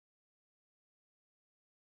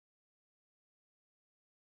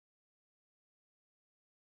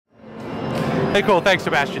Hey, cool. Thanks,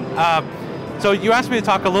 Sebastian. So you asked me to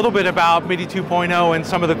talk a little bit about MIDI 2.0 and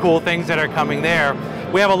some of the cool things that are coming there.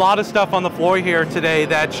 We have a lot of stuff on the floor here today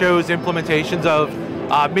that shows implementations of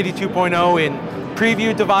MIDI 2.0 in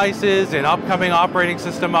preview devices, in upcoming operating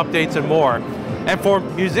system updates, and more. And for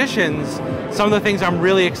musicians, some of the things I'm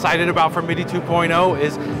really excited about for MIDI 2.0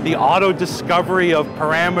 is the auto discovery of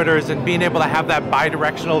parameters and being able to have that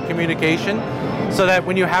bidirectional communication, so that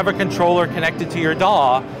when you have a controller connected to your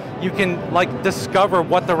DAW, you can discover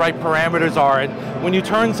what the right parameters are, and when you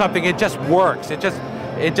turn something, it just works. It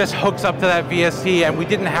just hooks up to that VST, and we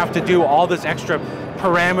didn't have to do all this extra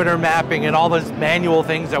parameter mapping and all those manual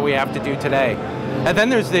things that we have to do today. And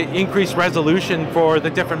then there's the increased resolution for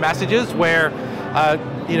the different messages, where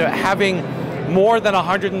having more than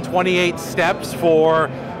 128 steps for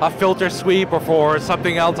a filter sweep or for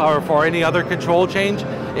something else or for any other control change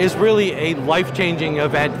is really a life-changing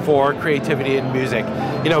event for creativity in music.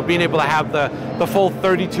 Being able to have the full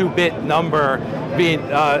 32-bit number being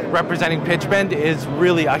representing pitch bend is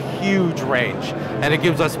really a huge range, and it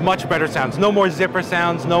gives us much better sounds. No more zipper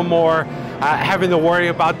sounds, no more having to worry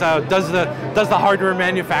about does the hardware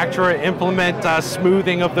manufacturer implement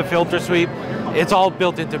smoothing of the filter sweep. It's all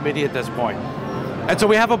built into MIDI at this point. And so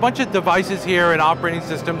we have a bunch of devices here and operating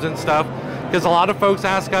systems and stuff, because a lot of folks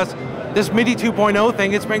ask us, this MIDI 2.0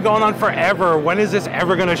 thing, it's been going on forever. When is this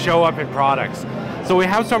ever going to show up in products? So we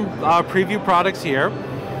have some preview products here.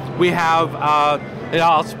 We have,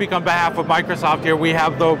 I'll speak on behalf of Microsoft here, we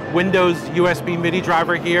have the Windows USB MIDI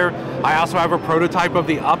driver here. I also have a prototype of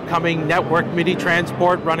the upcoming network MIDI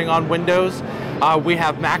transport running on Windows. We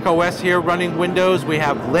have Mac OS here running Windows. We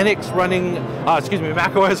have Linux running,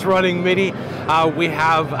 Mac OS running MIDI. We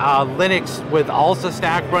have Linux with ALSA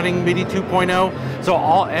stack running MIDI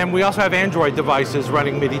 2.0. And we also have Android devices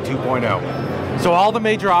running MIDI 2.0. So all the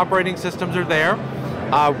major operating systems are there.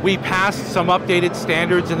 We passed some updated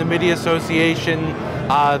standards in the MIDI Association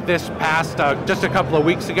this past, just a couple of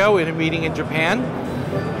weeks ago in a meeting in Japan.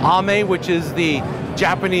 AME, which is the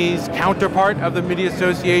Japanese counterpart of the MIDI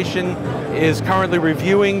Association, is currently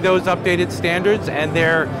reviewing those updated standards, and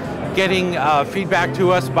they're getting feedback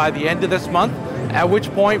to us by the end of this month, at which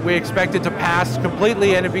point we expect it to pass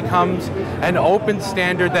completely and it becomes an open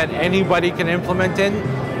standard that anybody can implement in,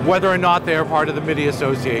 whether or not they're part of the MIDI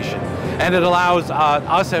Association. And it allows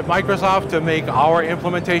us at Microsoft to make our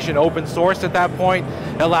implementation open source at that point.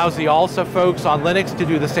 It allows the ALSA folks on Linux to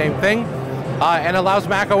do the same thing. And allows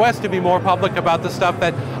Mac OS to be more public about the stuff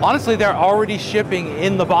that, honestly, they're already shipping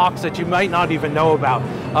in the box that you might not even know about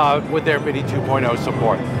with their MIDI 2.0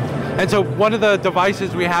 support. And so one of the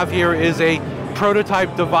devices we have here is a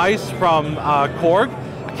prototype device from Korg.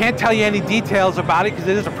 I can't tell you any details about it because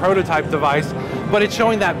it is a prototype device, but it's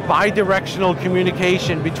showing that bidirectional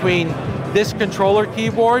communication between this controller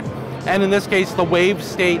keyboard and, in this case, the Wave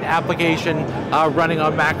State application running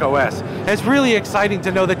on Mac OS. And it's really exciting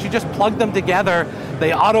to know that you just plug them together,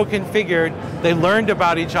 they auto-configured, they learned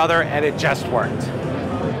about each other, and it just worked.